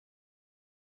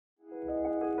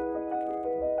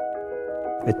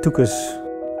It took us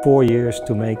 4 years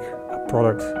to make a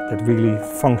product that really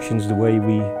functions the way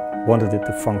we wanted it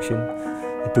to function.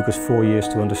 It took us 4 years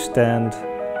to understand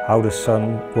how the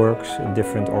sun works in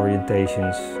different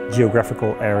orientations,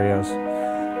 geographical areas,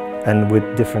 and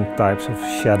with different types of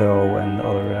shadow and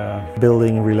other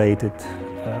building-related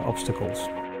obstacles.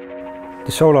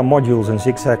 The solar modules in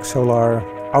ZigZagSolar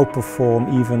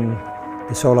outperform even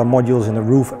the solar modules in the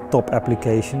rooftop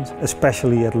applications,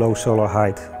 especially at low solar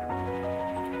height.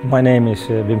 My name is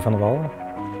Wim van der Wal.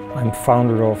 I'm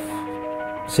founder of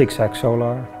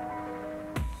ZigZagSolar.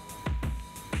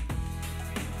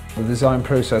 The design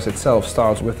process itself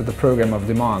starts with the program of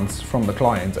demands from the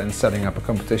client and setting up a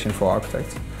competition for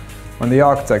architects. When the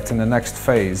architect in the next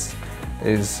phase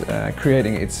is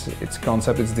creating its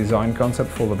concept, its design concept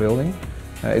for the building,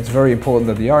 it's very important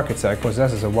that the architect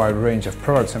possesses a wide range of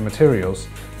products and materials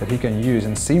that he can use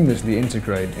and seamlessly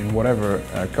integrate in whatever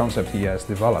concept he has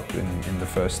developed in the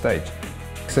first stage.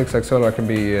 ZigZagSolar can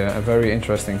be a very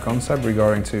interesting concept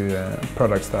regarding to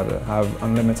products that have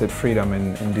unlimited freedom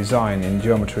in design, in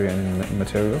geometry and in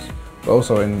materials, but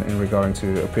also in regarding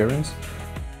to appearance.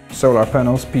 Solar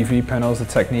panels, PV panels, the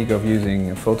technique of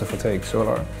using photovoltaic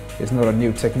solar is not a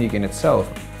new technique in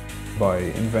itself. By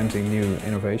inventing new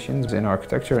innovations in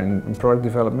architecture and in product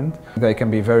development, they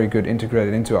can be very good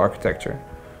integrated into architecture.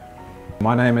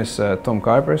 My name is Tom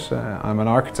Kuipers. I'm an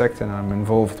architect and I'm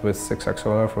involved with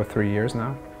ZigZagSolar for 3 years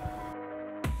now.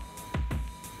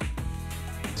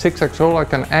 ZigZagSolar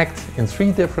can act in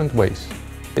 3 different ways.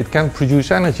 It can produce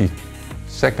energy.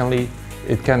 Secondly,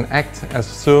 it can act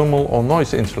as thermal or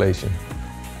noise insulation.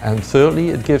 And thirdly,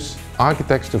 it gives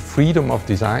architects the freedom of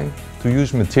design to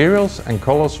use materials and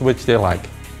colors which they like.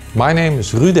 My name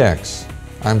is Ruud Derks.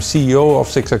 I'm CEO of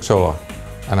ZigZagSolar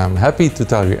and I'm happy to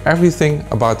tell you everything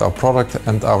about our product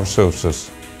and our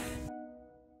services.